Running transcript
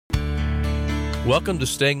Welcome to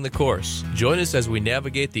Staying the Course. Join us as we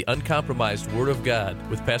navigate the uncompromised Word of God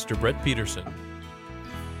with Pastor Brett Peterson.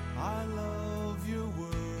 I love your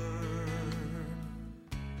word.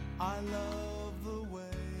 I love the way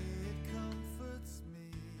it comforts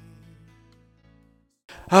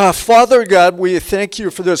me. Father God, we thank you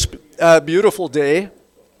for this beautiful day.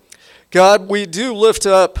 God, we do lift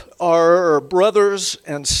up our brothers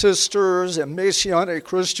and sisters and Messianic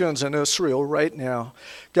Christians in Israel right now.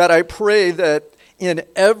 God, I pray that in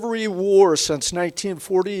every war since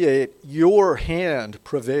 1948, your hand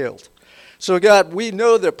prevailed. So God, we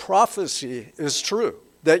know that prophecy is true,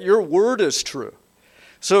 that your word is true.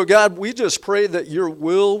 So God, we just pray that your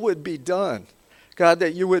will would be done. God,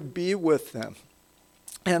 that you would be with them.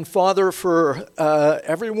 And Father, for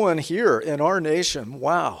everyone here in our nation,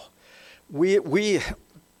 wow. We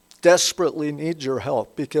desperately need your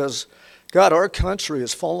help because, God, our country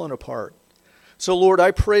has fallen apart. So, Lord,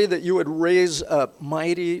 I pray that you would raise up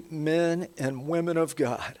mighty men and women of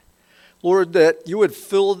God. Lord, that you would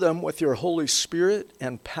fill them with your Holy Spirit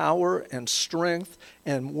and power and strength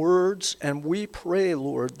and words. And we pray,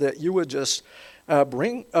 Lord, that you would just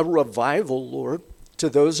bring a revival, Lord, to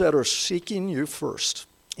those that are seeking you first.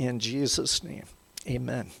 In Jesus' name,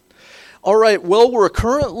 amen. All right, well, we're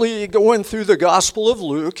currently going through the Gospel of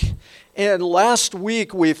Luke, and last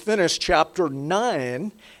week we finished chapter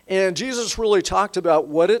 9, and Jesus really talked about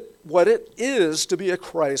what it is to be a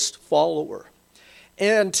Christ follower.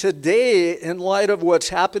 And today, in light of what's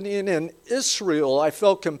happening in Israel, I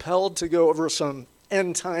felt compelled to go over some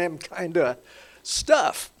end-time kind of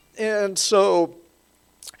stuff. And so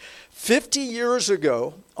 50 years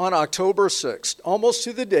ago, on October 6th, almost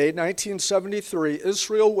to the day, 1973,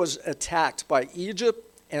 Israel was attacked by Egypt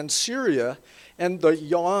and Syria, and the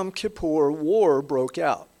Yom Kippur War broke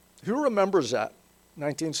out. Who remembers that?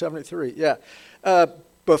 1973, yeah.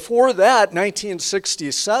 Before that,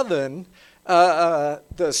 1967,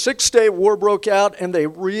 the Six-Day War broke out, and they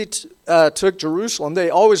took Jerusalem. They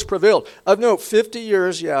always prevailed. Of note, 50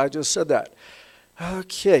 years, yeah, I just said that.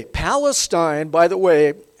 Okay, Palestine, by the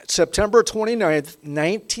way, September 29th,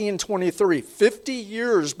 1923, 50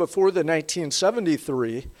 years before the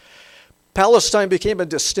 1973, Palestine became a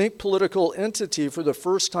distinct political entity for the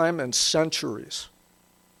first time in centuries.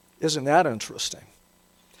 Isn't that interesting?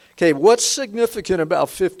 Okay, what's significant about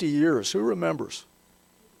 50 years? Who remembers?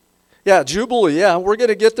 Yeah, Jubilee. Yeah, we're going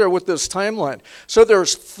to get there with this timeline. So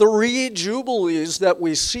there's 3 Jubilees that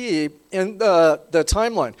we see in the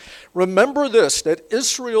timeline. Remember this, that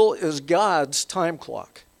Israel is God's time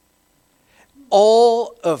clock.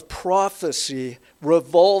 All of prophecy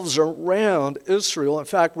revolves around Israel. In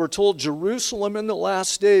fact, we're told Jerusalem in the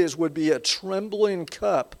last days would be a trembling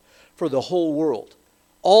cup for the whole world.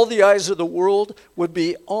 All the eyes of the world would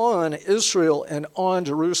be on Israel and on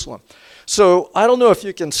Jerusalem. So I don't know if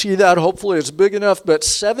you can see that. Hopefully it's big enough. But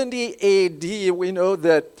 70 AD, we know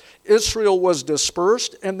that Israel was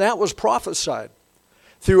dispersed, and that was prophesied.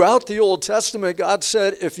 Throughout the Old Testament, God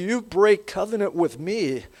said, if you break covenant with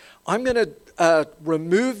me, I'm going to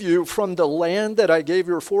remove you from the land that I gave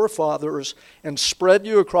your forefathers and spread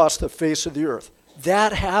you across the face of the earth.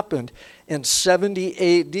 That happened in 70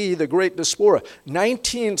 AD, the Great Diaspora.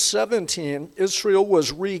 1917, Israel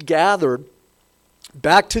was regathered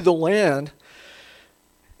back to the land.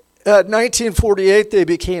 1948, they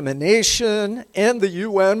became a nation, and the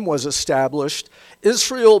UN was established.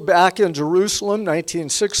 Israel back in Jerusalem,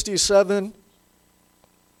 1967.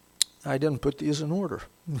 I didn't put these in order.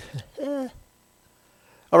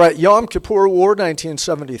 All right, Yom Kippur War,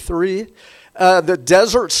 1973. The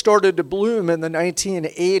desert started to bloom in the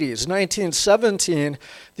 1980s. 1917,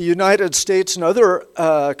 the United States and other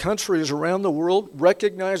countries around the world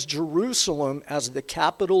recognized Jerusalem as the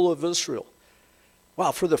capital of Israel.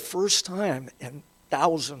 Wow, for the first time in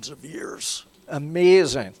thousands of years.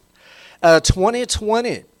 Amazing.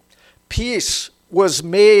 2020, peace was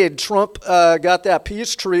made. Trump got that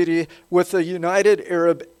peace treaty with the United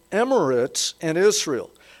Arab Emirates and Israel.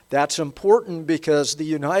 That's important because the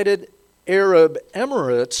United Arab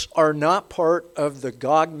Emirates are not part of the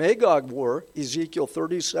Gog-Magog war, Ezekiel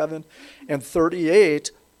 37 and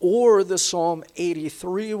 38, or the Psalm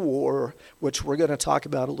 83 war, which we're going to talk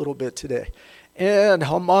about a little bit today. And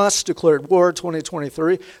Hamas declared war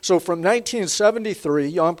 2023. So from 1973,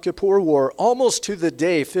 Yom Kippur War, almost to the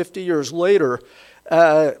day, 50 years later,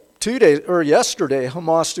 yesterday,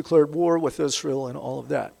 Hamas declared war with Israel and all of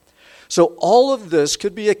that. So all of this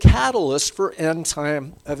could be a catalyst for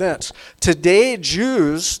end-time events. Today,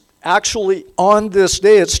 Jews, actually on this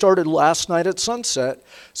day, it started last night at sunset,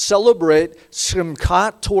 celebrate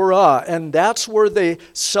Simchat Torah, and that's where they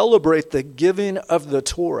celebrate the giving of the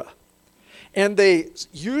Torah. And they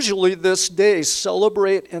usually this day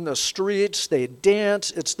celebrate in the streets. They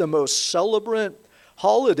dance. It's the most celebrant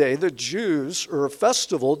holiday the Jews, or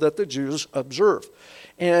festival that the Jews observe.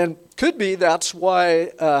 And could be that's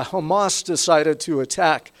why Hamas decided to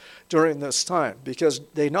attack during this time, because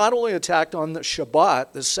they not only attacked on the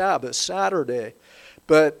Shabbat, the Sabbath, Saturday,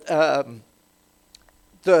 but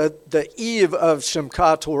the eve of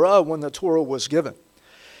Simchat Torah, when the Torah was given.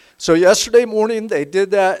 So yesterday morning they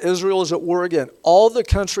did that. Israel is at war again. All the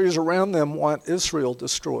countries around them want Israel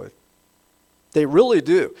destroyed. They really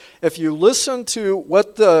do. If you listen to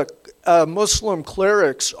what the Muslim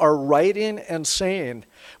clerics are writing and saying,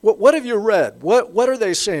 what have you read? What are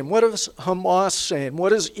they saying? What is Hamas saying?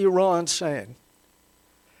 What is Iran saying?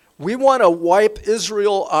 We want to wipe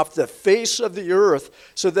Israel off the face of the earth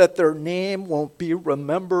so that their name won't be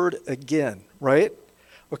remembered again, right?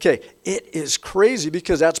 Okay, it is crazy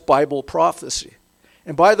because that's Bible prophecy.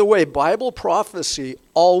 And by the way, Bible prophecy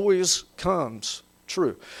always comes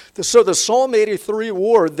true. So the Psalm 83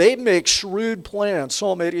 war, they make shrewd plans,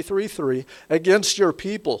 Psalm 83:3, against your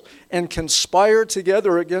people and conspire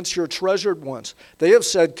together against your treasured ones. They have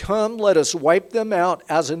said, come, let us wipe them out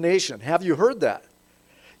as a nation. Have you heard that?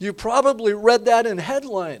 You probably read that in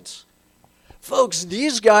headlines. Folks,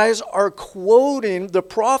 these guys are quoting the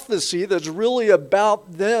prophecy that's really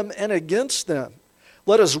about them and against them.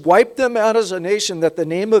 Let us wipe them out as a nation, that the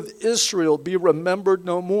name of Israel be remembered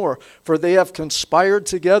no more, for they have conspired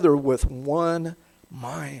together with one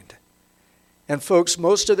mind. And folks,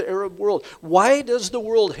 most of the Arab world, why does the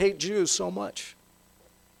world hate Jews so much?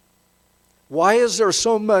 Why is there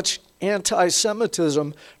so much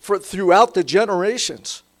anti-Semitism throughout the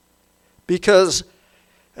generations? Because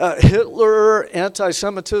Hitler,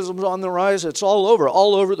 anti-Semitism is on the rise. It's all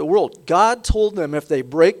over the world. God told them if they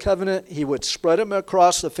break covenant, he would spread them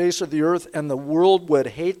across the face of the earth, and the world would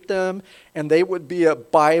hate them, and they would be a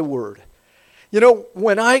byword. You know,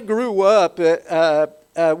 when I grew up,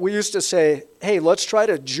 we used to say, hey, let's try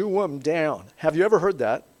to Jew them down. Have you ever heard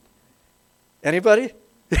that? Anybody?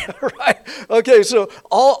 Yeah, right. Okay, so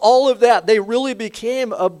all of that, they really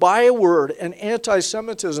became a byword and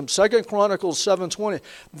anti-Semitism. 2 Chronicles 7:20.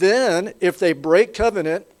 Then, if they break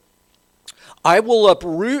covenant, I will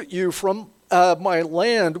uproot you from my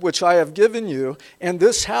land which I have given you, and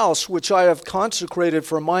this house which I have consecrated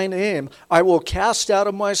for my name, I will cast out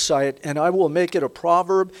of my sight, and I will make it a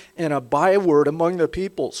proverb and a byword among the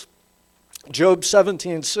peoples. Job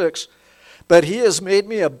 17:6. But he has made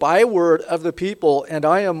me a byword of the people, and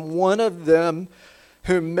I am one of them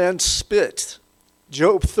whom men spit.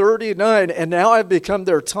 Job 39, and now I've become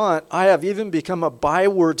their taunt. I have even become a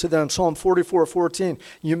byword to them. Psalm 44:14.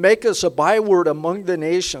 You make us a byword among the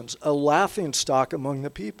nations, a laughingstock among the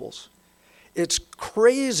peoples. It's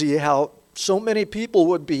crazy how so many people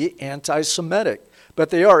would be anti-Semitic, but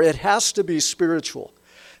they are. It has to be spiritual.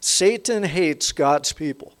 Satan hates God's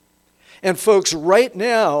people. And folks, right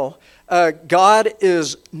now, God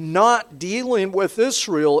is not dealing with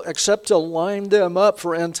Israel except to line them up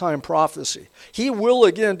for end-time prophecy. He will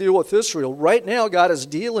again deal with Israel. Right now, God is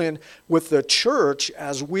dealing with the church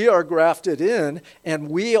as we are grafted in, and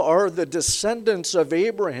we are the descendants of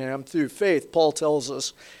Abraham through faith, Paul tells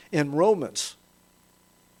us in Romans.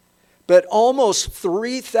 But almost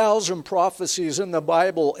 3,000 prophecies in the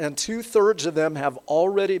Bible, and 2/3 of them have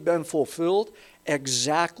already been fulfilled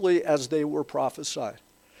exactly as they were prophesied.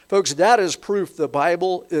 Folks, that is proof the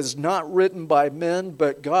Bible is not written by men,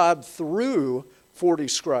 but God through 40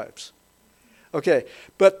 scribes. Okay,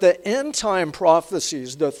 but the end time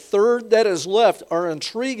prophecies, the third that is left, are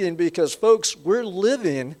intriguing because, folks, we're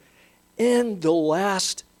living in the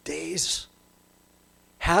last days.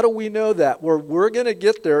 How do we know that? Well, we're going to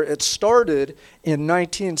get there. It started in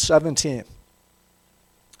 1917.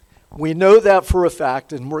 We know that for a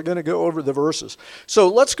fact, and we're going to go over the verses. So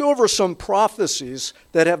let's go over some prophecies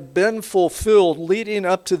that have been fulfilled leading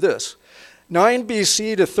up to this. 9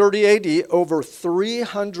 BC to 30 AD, over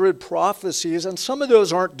 300 prophecies, and some of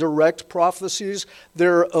those aren't direct prophecies.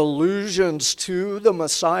 They're allusions to the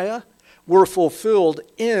Messiah, were fulfilled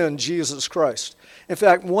in Jesus Christ. In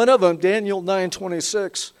fact, one of them, Daniel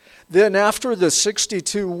 9:26, then after the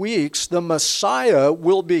 62 weeks, the Messiah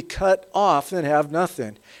will be cut off and have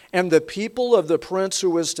nothing. And the people of the prince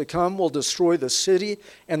who is to come will destroy the city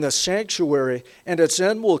and the sanctuary, and its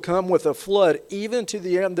end will come with a flood. Even to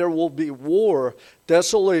the end there will be war.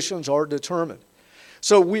 Desolations are determined.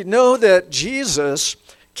 So we know that Jesus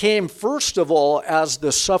came first of all as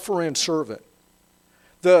the suffering servant,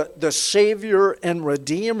 the Savior and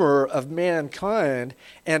Redeemer of mankind,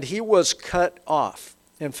 and he was cut off.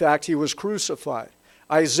 In fact, he was crucified.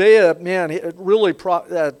 Isaiah, man, it really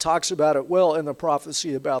talks about it well in the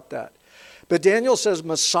prophecy about that. But Daniel says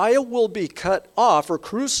Messiah will be cut off or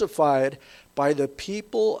crucified by the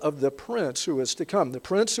people of the prince who is to come. The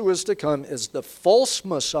prince who is to come is the false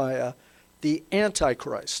Messiah, the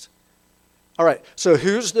Antichrist. All right, so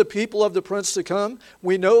who's the people of the prince to come?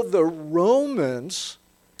 We know the Romans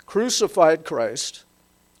crucified Christ,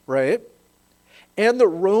 right? And the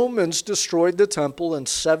Romans destroyed the temple in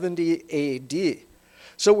 70 A.D.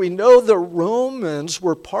 So we know the Romans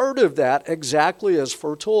were part of that exactly as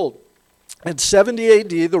foretold. In 70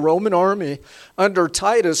 A.D., the Roman army under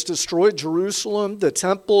Titus destroyed Jerusalem, the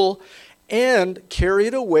temple, and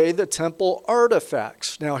carried away the temple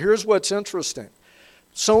artifacts. Now, here's what's interesting.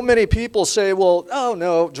 So many people say, well, oh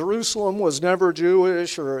no, Jerusalem was never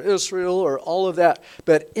Jewish or Israel or all of that.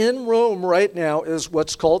 But in Rome right now is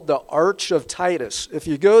what's called the Arch of Titus. If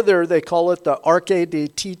you go there, they call it the Arche de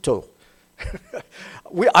Tito.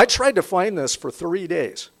 I tried to find this for 3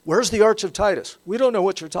 days. Where's the Arch of Titus? We don't know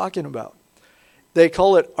what you're talking about. They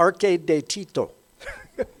call it Arche de Tito.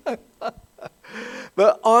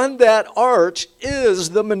 But on that arch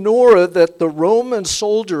is the menorah that the Roman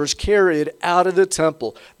soldiers carried out of the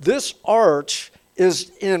temple. This arch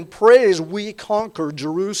is in praise we conquered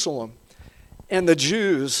Jerusalem and the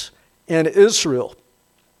Jews and Israel.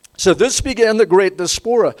 So this began the great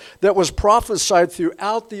diaspora that was prophesied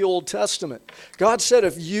throughout the Old Testament. God said,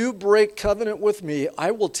 if you break covenant with me,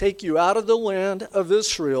 I will take you out of the land of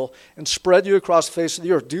Israel and spread you across the face of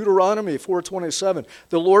the earth. Deuteronomy 4:27,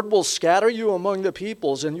 the Lord will scatter you among the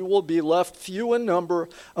peoples, and you will be left few in number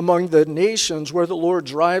among the nations where the Lord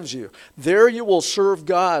drives you. There you will serve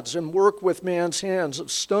gods and work with man's hands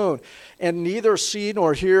of stone, and neither see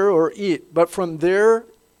nor hear or eat. But from there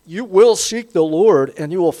you will seek the Lord,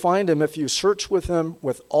 and you will find him if you search with him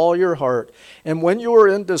with all your heart. And when you are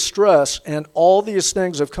in distress, and all these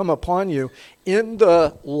things have come upon you, in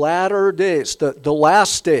the latter days, the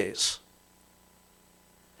last days,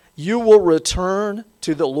 you will return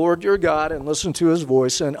to the Lord your God and listen to his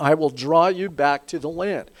voice, and I will draw you back to the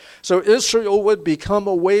land. So Israel would become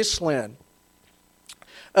a wasteland.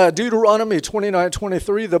 Deuteronomy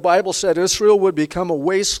 29:23, the Bible said Israel would become a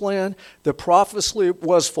wasteland. The prophecy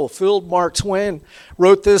was fulfilled. Mark Twain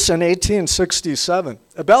wrote this in 1867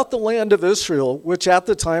 about the land of Israel, which at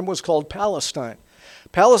the time was called Palestine.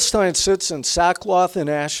 Palestine sits in sackcloth and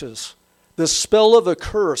ashes. The spell of a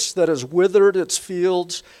curse that has withered its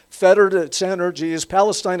fields, fettered its energies.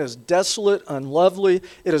 Palestine is desolate, unlovely.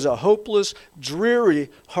 It is a hopeless, dreary,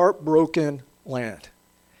 heartbroken land.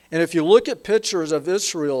 And if you look at pictures of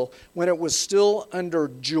Israel when it was still under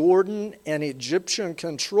Jordan and Egyptian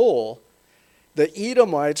control, the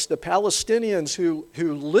Edomites, the Palestinians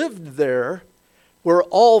who lived there, were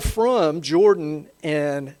all from Jordan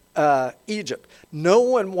and Egypt. No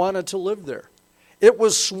one wanted to live there. It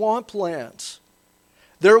was swamplands.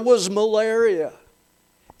 There was malaria.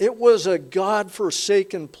 It was a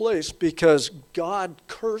God-forsaken place because God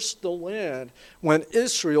cursed the land when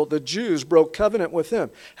Israel, the Jews, broke covenant with him.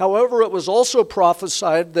 However, it was also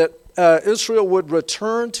prophesied that Israel would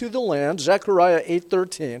return to the land, Zechariah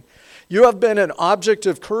 8:13. You have been an object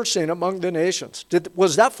of cursing among the nations.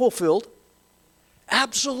 Was that fulfilled?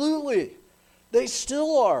 Absolutely. They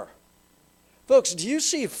still are. Folks, do you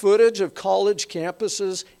see footage of college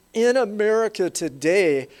campuses in America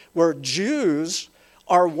today where Jews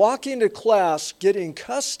are walking to class, getting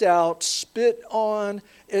cussed out, spit on?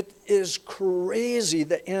 It is crazy,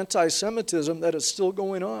 the anti-Semitism that is still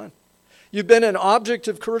going on. You've been an object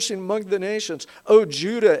of cursing among the nations, O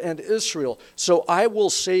Judah and Israel. So I will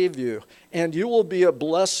save you, and you will be a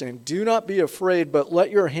blessing. Do not be afraid, but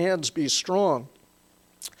let your hands be strong.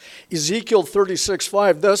 Ezekiel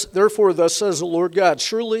 36:5, therefore thus says the Lord God,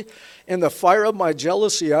 surely in the fire of my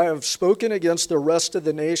jealousy I have spoken against the rest of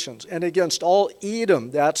the nations, and against all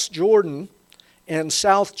Edom, that's Jordan, and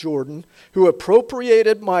South Jordan, who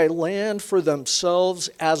appropriated my land for themselves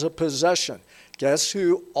as a possession. Guess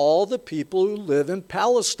who? All the people who live in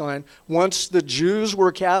Palestine. Once the Jews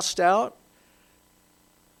were cast out,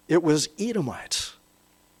 it was Edomites.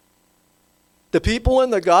 The people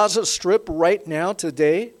in the Gaza Strip right now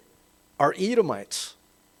today are Edomites.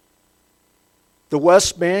 The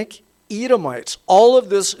West Bank, Edomites. All of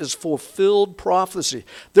this is fulfilled prophecy.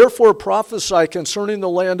 Therefore prophesy concerning the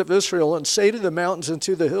land of Israel, and say to the mountains and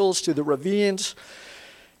to the hills, to the ravines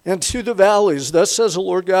and to the valleys, thus says the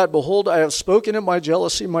Lord God, behold, I have spoken in my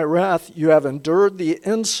jealousy, my wrath. You have endured the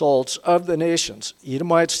insults of the nations.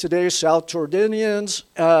 Edomites today, South Jordanians,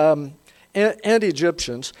 and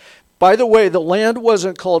Egyptians. By the way, the land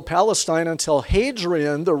wasn't called Palestine until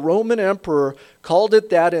Hadrian, the Roman emperor, called it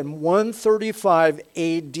that in 135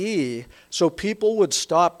 AD, so people would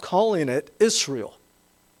stop calling it Israel.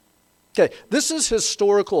 Okay, this is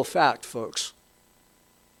historical fact, folks.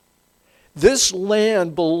 This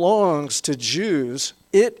land belongs to Jews.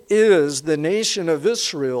 It is the nation of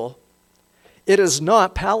Israel. It is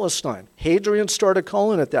not Palestine. Hadrian started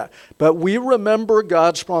calling it that. But we remember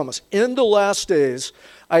God's promise. In the last days,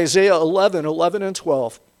 Isaiah 11 and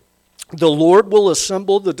 12, the Lord will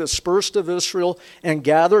assemble the dispersed of Israel and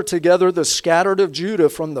gather together the scattered of Judah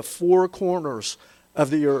from the four corners of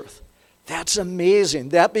the earth. That's amazing.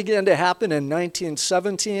 That began to happen in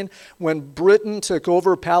 1917 when Britain took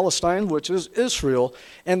over Palestine, which is Israel,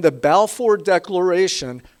 and the Balfour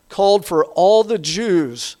Declaration called for all the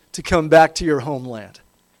Jews to come back to your homeland.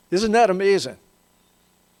 Isn't that amazing?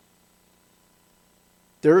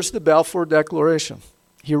 There's the Balfour Declaration.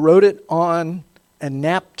 He wrote it on a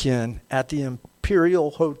napkin at the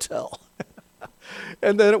Imperial Hotel.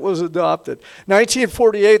 And then it was adopted.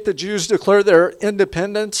 1948, the Jews declared their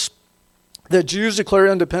independence. The Jews declare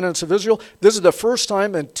independence of Israel. This is the first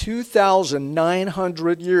time in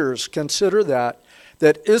 2,900 years, consider that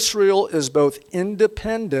Israel is both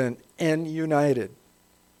independent and united.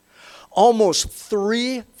 Almost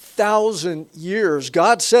 3,000 years,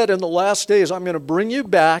 God said in the last days, I'm going to bring you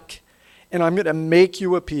back and I'm going to make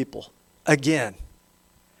you a people again.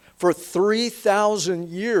 For 3,000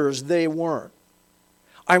 years, they weren't.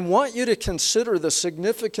 I want you to consider the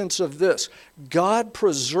significance of this. God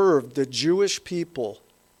preserved the Jewish people,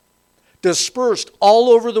 dispersed all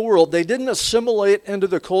over the world. They didn't assimilate into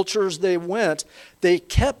the cultures they went. They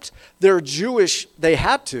kept their Jewish, they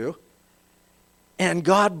had to, and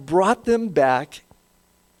God brought them back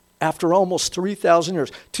after almost 3,000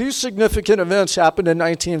 years. Two significant events happened in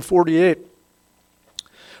 1948.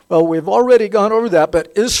 Well, we've already gone over that,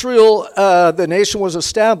 but Israel, the nation was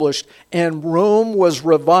established, and Rome was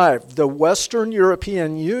revived. The Western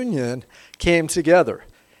European Union came together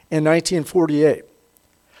in 1948.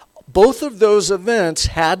 Both of those events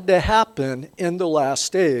had to happen in the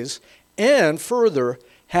last days, and further,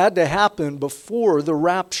 had to happen before the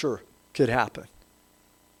rapture could happen.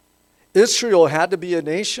 Israel had to be a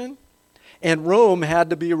nation, and Rome had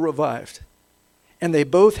to be revived. And they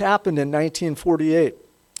both happened in 1948.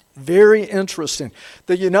 Very interesting.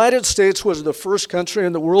 The United States was the first country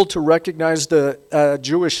in the world to recognize the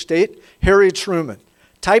Jewish state. Harry Truman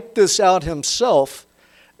typed this out himself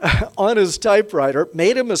on his typewriter,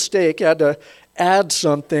 made a mistake, had to add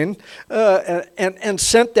something, and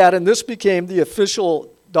sent that, and this became the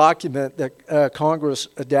official document that Congress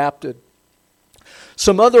adapted.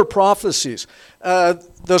 Some other prophecies.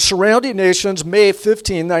 The surrounding nations, May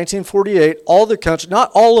 15, 1948, all the countries,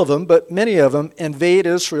 not all of them, but many of them, invade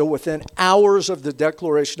Israel within hours of the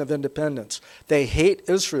Declaration of Independence. They hate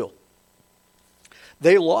Israel.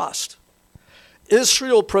 They lost.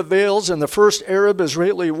 Israel prevails in the first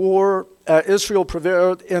Arab-Israeli war. Israel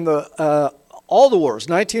prevailed in all the wars.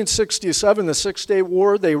 1967, the Six-Day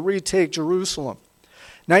War, they retake Jerusalem.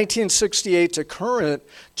 1968 to current,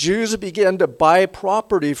 Jews began to buy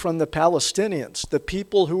property from the Palestinians, the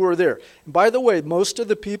people who were there. And by the way, most of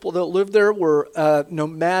the people that lived there were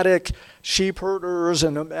nomadic sheep herders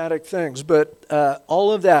and nomadic things. But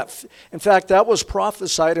all of that, in fact, that was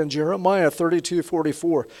prophesied in Jeremiah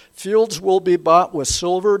 32:44. Fields will be bought with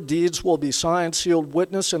silver, deeds will be signed, sealed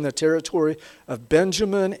witness in the territory of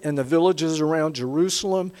Benjamin, in the villages around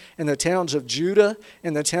Jerusalem, in the towns of Judah,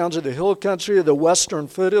 in the towns of the hill country, of the western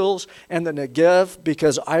foothills, and the Negev,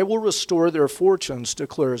 because I will restore their fortunes,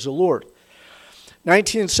 declares the Lord.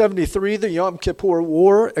 1973, the Yom Kippur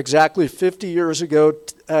War, exactly 50 years ago,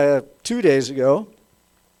 2 days ago,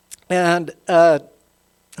 and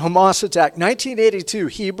Hamas attack. 1982,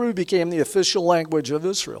 Hebrew became the official language of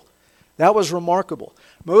Israel. That was remarkable.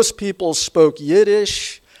 Most people spoke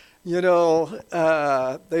Yiddish,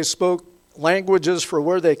 they spoke languages for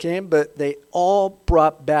where they came, but they all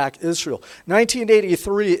brought back Israel.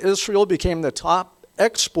 1983, Israel became the top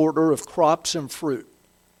exporter of crops and fruit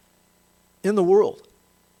in the world.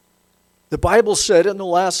 The Bible said in the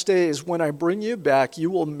last days, when I bring you back, you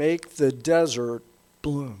will make the desert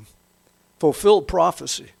bloom. Fulfilled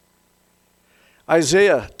prophecy.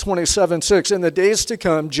 Isaiah 27:6, in the days to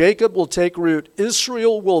come, Jacob will take root,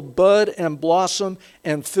 Israel will bud and blossom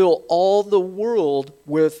and fill all the world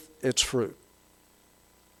with its fruit.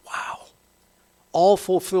 Wow. All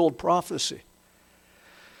fulfilled prophecy.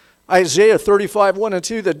 Isaiah 35:1 and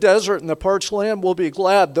 2, the desert and the parched land will be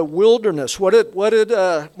glad. The wilderness. What did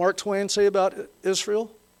Mark Twain say about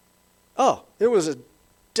Israel? Oh, it was a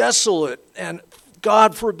desolate and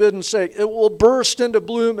God forbidden sake. It will burst into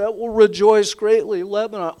bloom. It will rejoice greatly.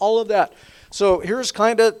 Lebanon, all of that. So here's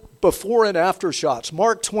kind of before and after shots.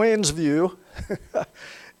 Mark Twain's view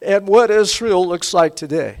and what Israel looks like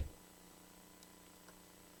today.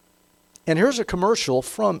 And here's a commercial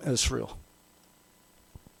from Israel.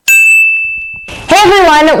 Hey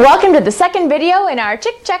everyone, welcome to the second video in our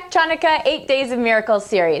Chick Check Chonica 8 Days of Miracles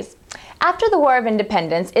series. After the War of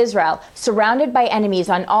Independence, Israel, surrounded by enemies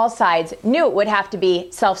on all sides, knew it would have to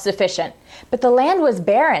be self-sufficient. But the land was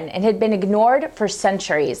barren and had been ignored for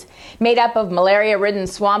centuries. Made up of malaria-ridden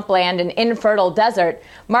swampland and infertile desert,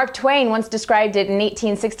 Mark Twain once described it in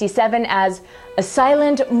 1867 as a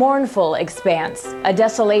silent, mournful expanse, a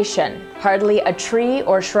desolation, hardly a tree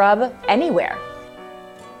or shrub anywhere.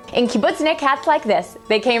 In kibbutznik hats like this,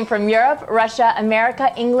 they came from Europe, Russia,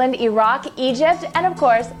 America, England, Iraq, Egypt, and of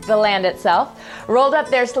course, the land itself, rolled up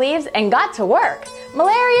their sleeves and got to work.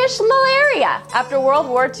 Malaria! After World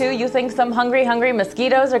War II, you think some hungry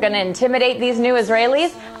mosquitoes are going to intimidate these new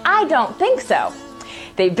Israelis? I don't think so.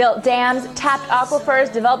 They built dams, tapped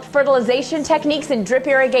aquifers, developed fertilization techniques and drip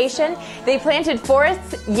irrigation. They planted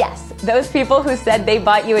forests. Yes, those people who said they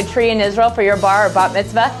bought you a tree in Israel for your bar or bat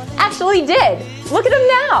mitzvah actually did. Look at them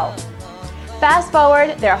now. Fast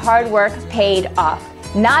forward, their hard work paid off.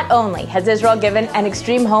 Not only has Israel given an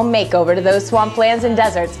extreme home makeover to those swamplands and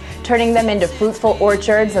deserts, turning them into fruitful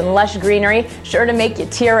orchards and lush greenery, sure to make you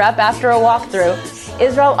tear up after a walkthrough,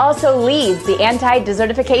 Israel also leads the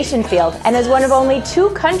anti-desertification field and is one of only 2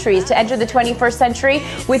 countries to enter the 21st century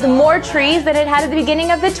with more trees than it had at the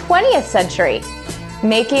beginning of the 20th century,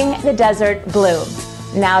 making the desert bloom.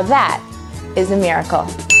 Now that is a miracle.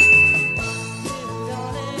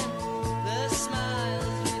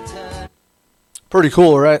 Pretty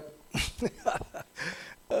cool, right?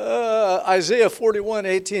 Isaiah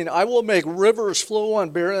 41:18. I will make rivers flow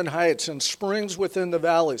on barren heights and springs within the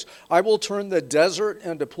valleys. I will turn the desert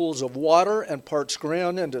into pools of water and parched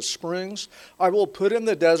ground into springs. I will put in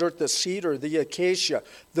the desert the cedar, the acacia,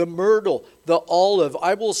 the myrtle, the olive.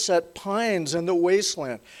 I will set pines in the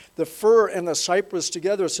wasteland, the fir and the cypress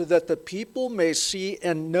together, so that the people may see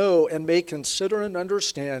and know and may consider and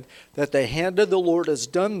understand that the hand of the Lord has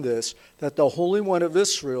done this, that the Holy One of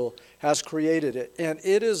Israel has created it. And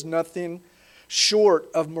it is nothing short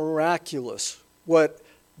of miraculous what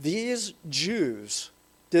these Jews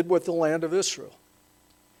did with the land of Israel.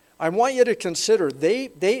 I want you to consider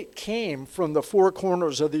they came from the 4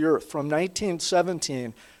 corners of the earth from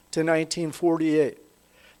 1917 to 1948.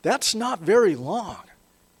 That's not very long.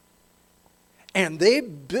 And they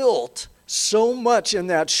built so much in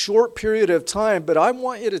that short period of time, but I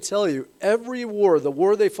want you to tell you, every war, the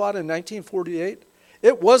war they fought in 1948,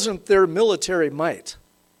 it wasn't their military might.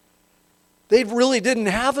 They really didn't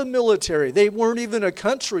have a military. They weren't even a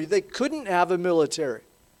country. They couldn't have a military.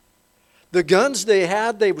 The guns they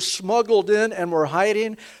had, they were smuggled in and were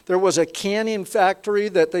hiding. There was a canning factory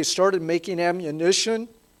that they started making ammunition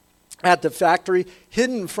at the factory,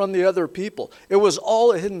 hidden from the other people. It was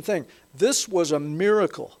all a hidden thing. This was a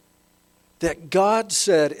miracle that God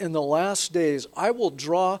said in the last days, I will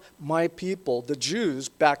draw my people, the Jews,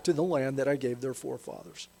 back to the land that I gave their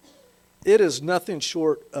forefathers. It is nothing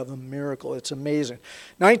short of a miracle. It's amazing.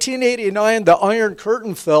 1989, the Iron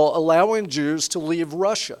Curtain fell, allowing Jews to leave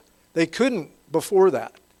Russia. They couldn't before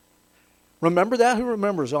that. Remember that? Who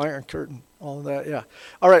remembers Iron Curtain? All of that, yeah.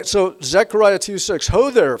 All right, so Zechariah 2:6.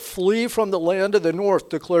 Ho there, flee from the land of the north,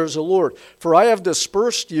 declares the Lord. For I have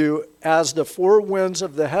dispersed you as the 4 winds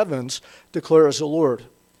of the heavens, declares the Lord.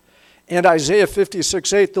 And Isaiah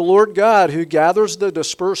 56:8, the Lord God who gathers the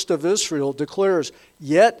dispersed of Israel declares,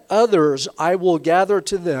 yet others I will gather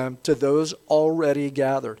to them, to those already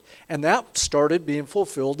gathered. And that started being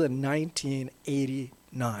fulfilled in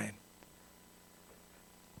 1989.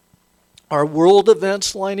 Are world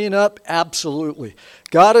events lining up? Absolutely.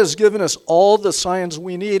 God has given us all the signs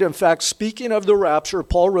we need. In fact, speaking of the rapture,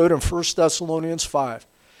 Paul wrote in 1 Thessalonians 5,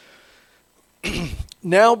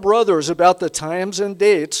 now, brothers, about the times and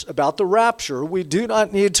dates, about the rapture, we do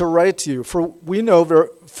not need to write to you, for we know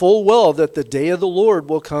full well that the day of the Lord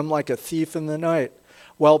will come like a thief in the night.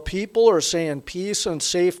 While people are saying peace and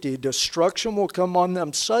safety, destruction will come on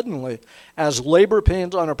them suddenly, as labor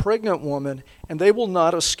pains on a pregnant woman, and they will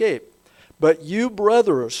not escape. But you,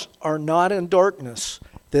 brothers, are not in darkness,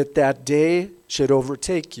 that that day should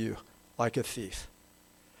overtake you like a thief.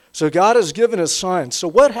 So God has given us signs. So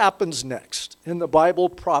what happens next in the Bible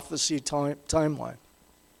prophecy timeline?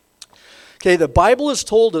 Okay, the Bible has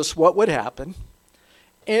told us what would happen,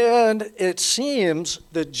 and it seems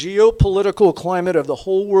the geopolitical climate of the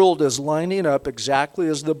whole world is lining up exactly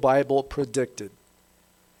as the Bible predicted.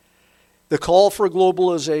 The call for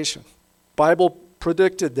globalization. Bible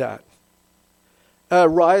predicted that.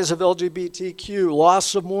 Rise of LGBTQ,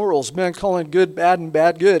 loss of morals, men calling good bad and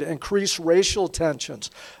bad good, increased racial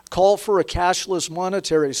tensions, call for a cashless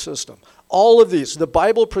monetary system. All of these, the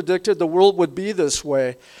Bible predicted the world would be this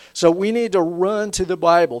way, so we need to run to the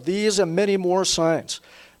Bible. These and many more signs.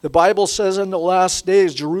 The Bible says in the last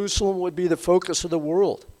days, Jerusalem would be the focus of the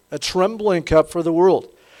world, a trembling cup for the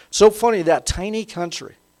world. So funny, that tiny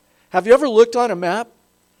country. Have you ever looked on a map?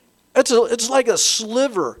 It's like a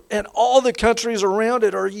sliver, and all the countries around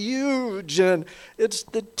it are huge, and it's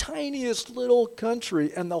the tiniest little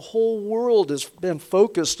country, and the whole world has been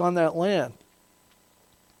focused on that land.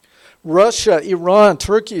 Russia, Iran,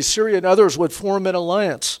 Turkey, Syria, and others would form an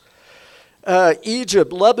alliance.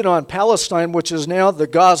 Egypt, Lebanon, Palestine, which is now the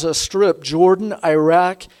Gaza Strip, Jordan,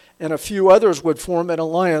 Iraq, and a few others would form an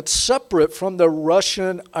alliance separate from the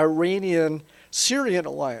Russian, Iranian, Syrian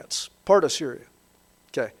alliance, part of Syria.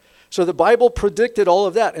 Okay. So the Bible predicted all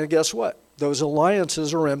of that, and guess what? Those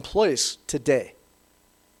alliances are in place today,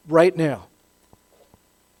 right now.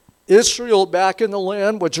 Israel back in the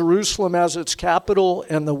land with Jerusalem as its capital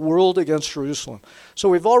and the world against Jerusalem. So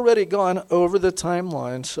we've already gone over the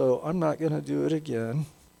timeline, so I'm not going to do it again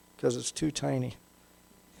because it's too tiny.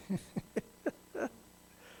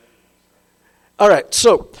 All right,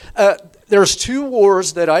 so there's two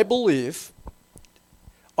wars that I believe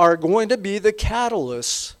are going to be the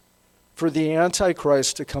catalyst for the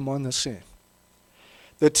Antichrist to come on the scene.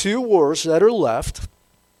 The two wars that are left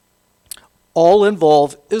all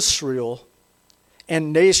involve Israel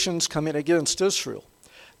and nations coming against Israel.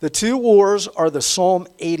 The two wars are the Psalm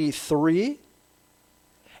 83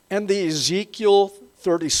 and the Ezekiel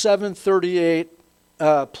 37, 38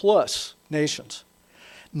 plus nations.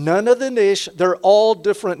 None of the nations, they're all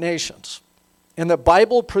different nations. And the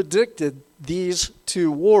Bible predicted these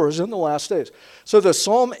two wars in the last days. So the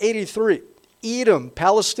Psalm 83, Edom,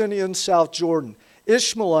 Palestinians, South Jordan,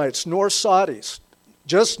 Ishmaelites, North Saudis,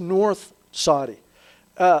 just North Saudi,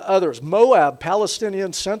 others, Moab,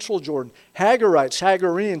 Palestinians, Central Jordan, Hagarites,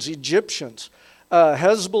 Hagarenes, Egyptians,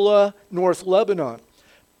 Hezbollah, North Lebanon,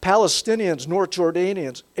 Palestinians, North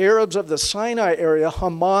Jordanians, Arabs of the Sinai area,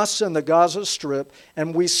 Hamas and the Gaza Strip,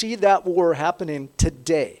 and we see that war happening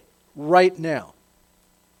today, right now.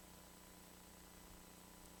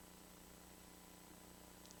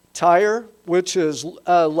 Tyre, which is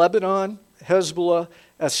Lebanon, Hezbollah,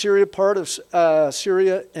 Syria, part of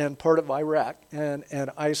Syria, and part of Iraq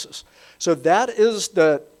and ISIS. So that is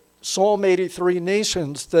the Psalm 83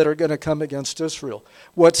 nations that are going to come against Israel.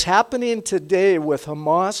 What's happening today with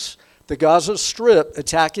Hamas, the Gaza Strip,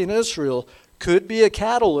 attacking Israel could be a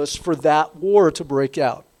catalyst for that war to break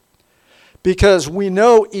out. Because we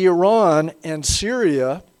know Iran and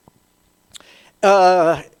Syria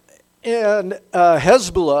and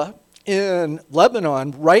Hezbollah in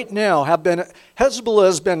Lebanon right now Hezbollah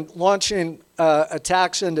has been launching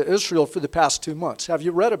attacks into Israel for the past 2 months. Have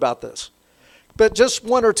you read about this? But just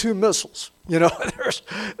one or two missiles. You know, there's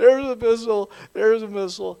a missile, there's a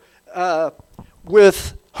missile.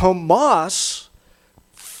 With Hamas,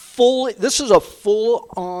 this is a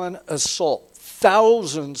full-on assault.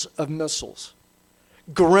 Thousands of missiles.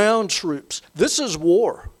 Ground troops. This is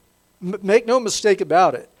war. Make no mistake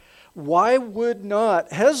about it. Why would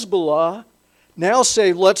not Hezbollah now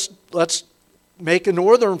say, let's make a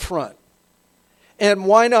northern front? And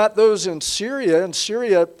why not those in Syria? In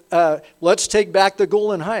Syria, let's take back the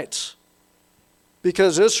Golan Heights.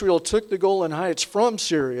 Because Israel took the Golan Heights from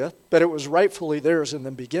Syria, but it was rightfully theirs in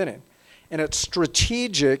the beginning. And it's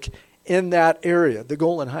strategic in that area, the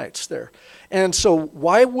Golan Heights there. And so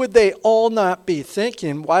why would they all not be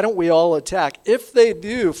thinking, why don't we all attack? If they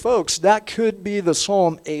do, folks, that could be the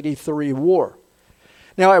Psalm 83 war.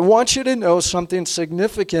 Now, I want you to know something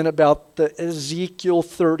significant about the Ezekiel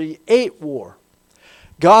 38 war.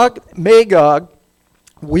 Magog,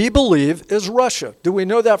 we believe, is Russia. Do we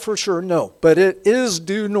know that for sure? No. But it is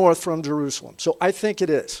due north from Jerusalem. So I think it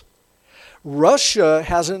is. Russia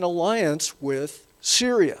has an alliance with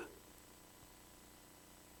Syria.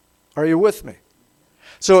 Are you with me?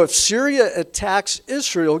 So if Syria attacks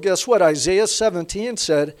Israel, guess what? Isaiah 17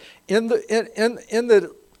 said, in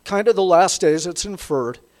the kind of the last days, it's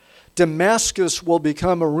inferred, Damascus will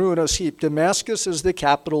become a ruinous heap. Damascus is the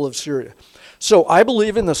capital of Syria. So I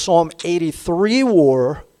believe in the Psalm 83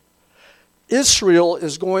 war, Israel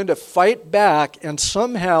is going to fight back, and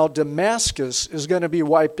somehow Damascus is going to be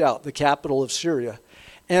wiped out, the capital of Syria.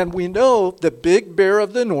 And we know the big bear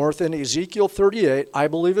of the north in Ezekiel 38, I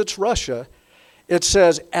believe it's Russia, it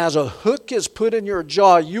says, as a hook is put in your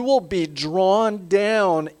jaw, you will be drawn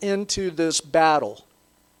down into this battle.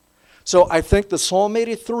 So I think the Psalm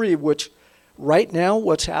 83, which right now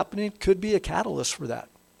what's happening, could be a catalyst for that.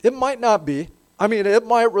 It might not be. I mean, it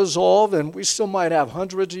might resolve and we still might have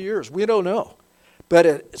hundreds of years. We don't know. But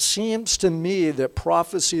it seems to me that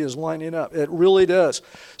prophecy is lining up. It really does.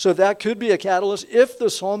 So that could be a catalyst. If the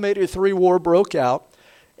Psalm 83 war broke out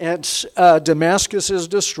and Damascus is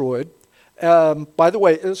destroyed, by the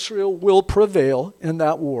way, Israel will prevail in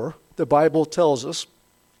that war, the Bible tells us.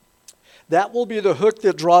 That will be the hook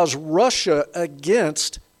that draws Russia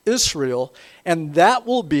against Israel, and that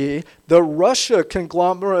will be the Russia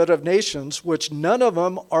conglomerate of nations, which none of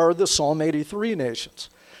them are the Psalm 83 nations.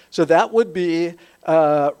 So that would be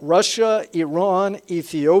Russia, Iran,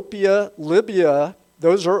 Ethiopia, Libya.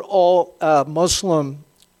 Those are all Muslim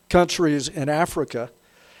countries in Africa.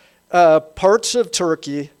 Parts of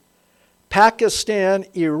Turkey, Pakistan,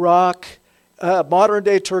 Iraq,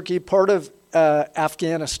 modern-day Turkey, part of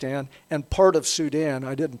Afghanistan, and part of Sudan.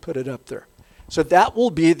 I didn't put it up there. So that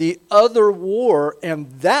will be the other war,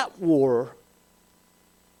 and that war,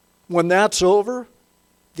 when that's over,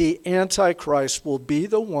 the Antichrist will be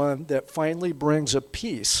the one that finally brings a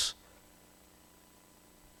peace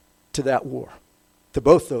to that war, to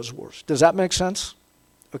both those wars. Does that make sense?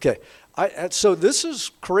 Okay. So this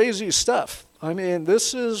is crazy stuff. I mean,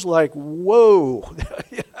 this is like, whoa,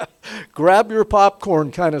 grab your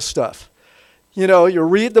popcorn kind of stuff. You know, you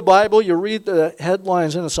read the Bible, you read the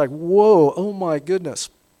headlines, and it's like, whoa, oh my goodness.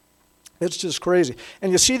 It's just crazy.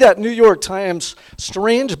 And you see that New York Times,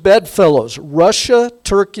 strange bedfellows, Russia,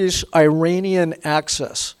 Turkish, Iranian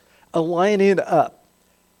axis, aligning up.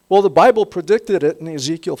 Well, the Bible predicted it in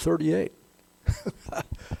Ezekiel 38.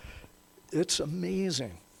 It's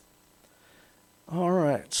amazing. All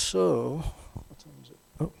right, so, what time is it?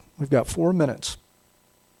 Oh, we've got 4 minutes.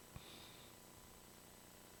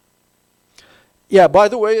 Yeah, by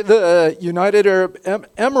the way, the United Arab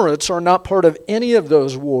Emirates are not part of any of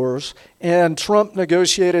those wars, and Trump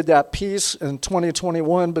negotiated that peace in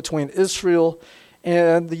 2021 between Israel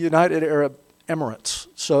and the United Arab Emirates.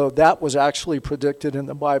 So that was actually predicted in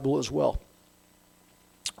the Bible as well.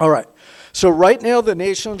 All right, so right now the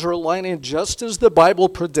nations are aligning just as the Bible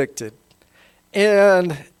predicted,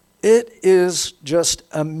 and it is just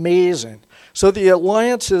amazing. So the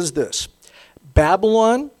alliance is this: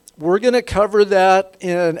 Babylon. We're going to cover that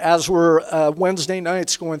as we're Wednesday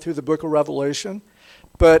nights going through the book of Revelation.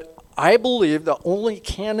 But I believe the only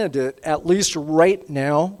candidate, at least right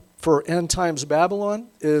now, for end times Babylon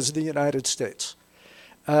is the United States.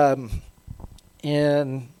 And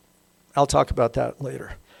I'll talk about that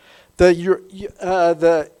later.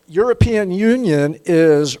 The European Union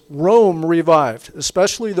is Rome revived,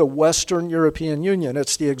 especially the Western European Union.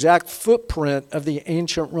 It's the exact footprint of the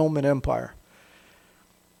ancient Roman Empire.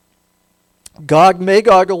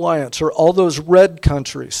 Gog-Magog alliance are all those red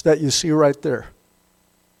countries that you see right there.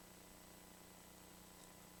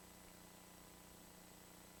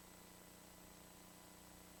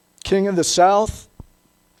 King of the South.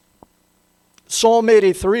 Psalm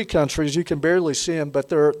 83 countries, you can barely see them, but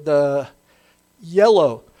they're the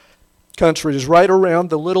yellow countries right around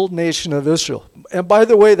the little nation of Israel. And by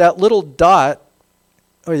the way, that little dot,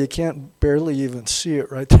 oh, you can't barely even see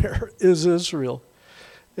it right there, is Israel.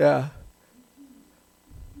 Yeah.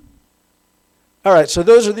 All right, so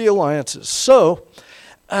those are the alliances. So,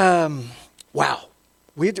 wow,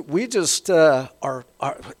 we just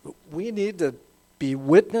we need to be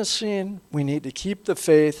witnessing. We need to keep the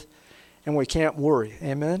faith, and we can't worry.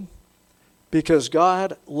 Amen? Because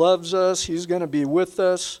God loves us. He's going to be with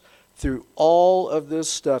us through all of this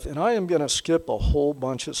stuff. And I am going to skip a whole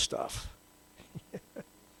bunch of stuff.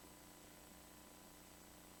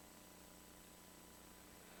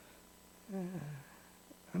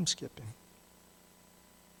 I'm skipping.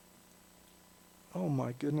 Oh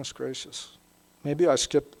my goodness gracious. Maybe I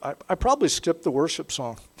probably skipped the worship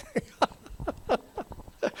song.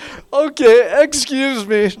 Okay, excuse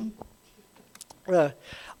me.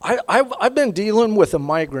 I've been dealing with a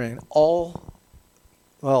migraine all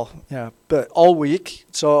week.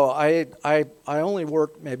 So I only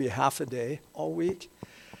worked maybe half a day all week.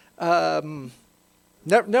 Never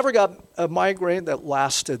got a migraine that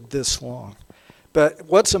lasted this long. But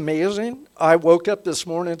what's amazing, I woke up this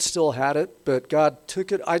morning, still had it, but God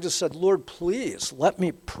took it. I just said, Lord, please let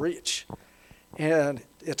me preach. And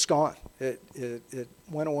it's gone. It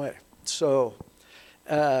went away. So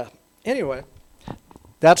anyway,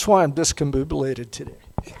 that's why I'm discombobulated today.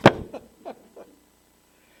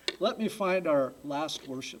 Let me find our last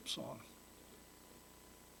worship song.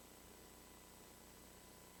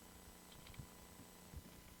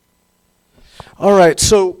 All right,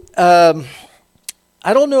 so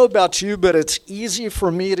I don't know about you, but it's easy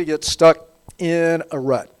for me to get stuck in a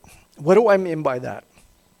rut. What do I mean by that?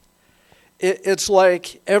 It's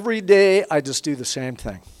like every day I just do the same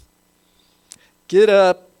thing. Get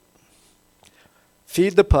up,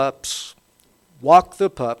 feed the pups, walk the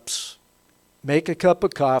pups, make a cup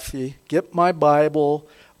of coffee, get my Bible,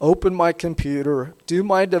 open my computer, do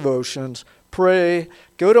my devotions, pray,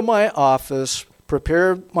 go to my office,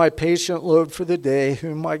 prepare my patient load for the day,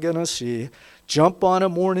 whom am I going to see, jump on a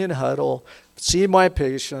morning huddle, see my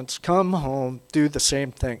patients, come home, do the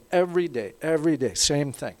same thing every day,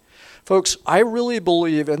 same thing. Folks, I really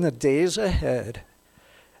believe in the days ahead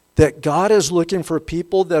that God is looking for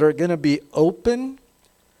people that are going to be open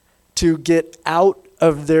to get out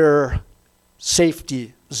of their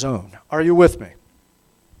safety zone. Are you with me?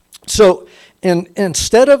 So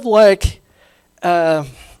instead of like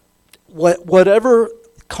whatever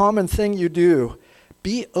common thing you do,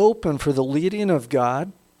 be open for the leading of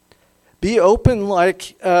God. Be open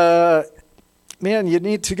like, man, you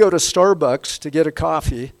need to go to Starbucks to get a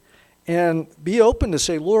coffee. And be open to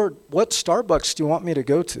say, Lord, what Starbucks do you want me to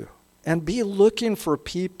go to? And be looking for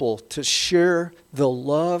people to share the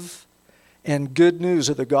love and good news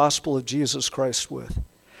of the gospel of Jesus Christ with.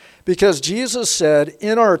 Because Jesus said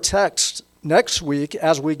in our text next week,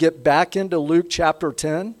 as we get back into Luke chapter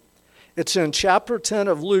 10, it's in chapter 10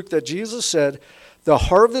 of Luke that Jesus said, the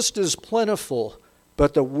harvest is plentiful,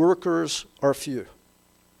 but the workers are few.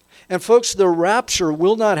 And folks, the rapture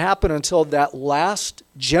will not happen until that last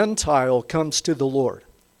Gentile comes to the Lord.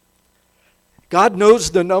 God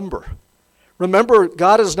knows the number. Remember,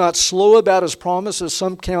 God is not slow about his promises.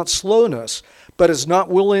 Some count slowness, but is not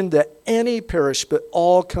willing that any perish, but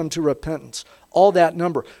all come to repentance. All that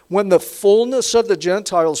number. When the fullness of the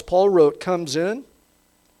Gentiles, Paul wrote, comes in,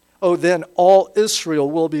 then all Israel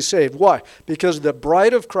will be saved. Why? Because the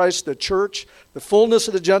bride of Christ, the church, the fullness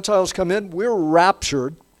of the Gentiles come in, we're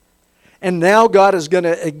raptured. And now God is going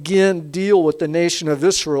to again deal with the nation of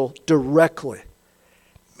Israel directly.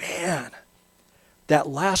 Man, that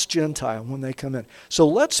last Gentile when they come in. So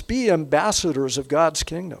let's be ambassadors of God's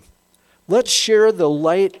kingdom. Let's share the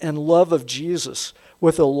light and love of Jesus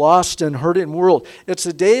with a lost and hurting world. It's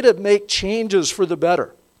a day to make changes for the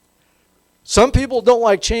better. Some people don't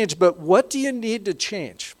like change, but what do you need to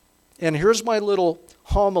change? And here's my little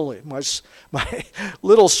homily, my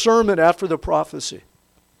little sermon after the prophecy.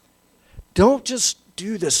 Don't just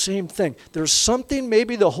do the same thing. There's something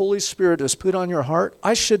maybe the Holy Spirit has put on your heart.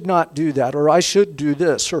 I should not do that, or I should do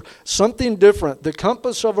this, or something different. The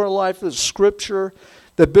compass of our life is Scripture.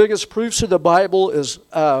 The biggest proofs of the Bible is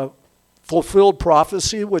fulfilled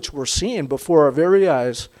prophecy, which we're seeing before our very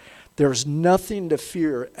eyes. There's nothing to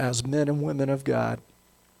fear as men and women of God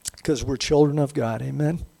because we're children of God.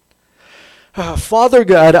 Amen? Father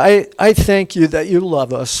God, I thank you that you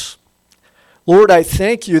love us. Lord, I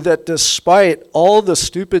thank you that despite all the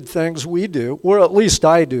stupid things we do, or at least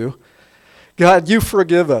I do, God, you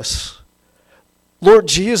forgive us. Lord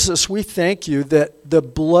Jesus, we thank you that the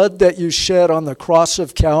blood that you shed on the cross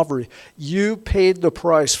of Calvary, you paid the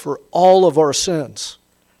price for all of our sins.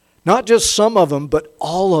 Not just some of them, but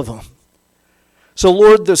all of them. So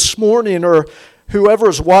Lord, this morning, or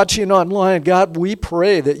whoever's watching online, God, we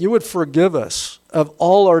pray that you would forgive us of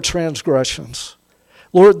all our transgressions.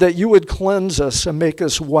 Lord, that you would cleanse us and make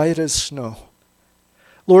us white as snow.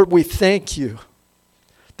 Lord, we thank you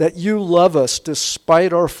that you love us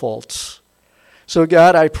despite our faults. So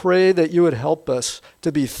God, I pray that you would help us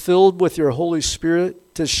to be filled with your Holy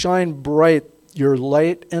Spirit, to shine bright your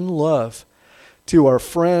light and love to our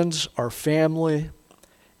friends, our family,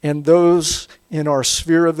 and those in our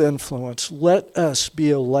sphere of influence. Let us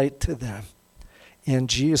be a light to them. In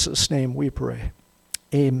Jesus' name we pray.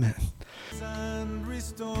 Amen. And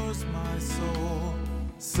restores my soul,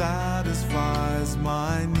 satisfies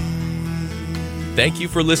my need. Thank you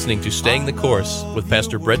for listening to Staying the Course with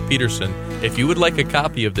Pastor Brett Peterson. If you would like a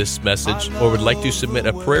copy of this message or would like to submit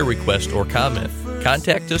a prayer request or comment,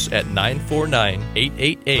 contact us at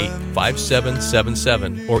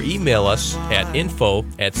 949-888-5777 or email us at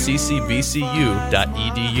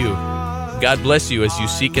info@ccbcu.edu. God bless you as you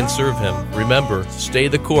seek and serve Him. Remember, stay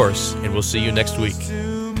the course, and we'll see you next week.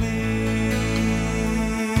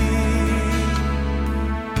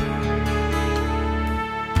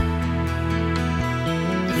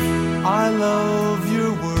 I love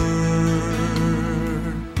your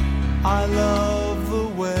word. I love the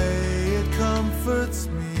way it comforts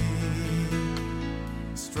me,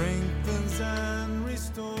 strengthens and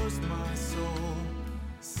restores my soul,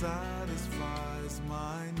 satisfies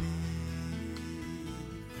my need.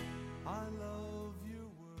 I love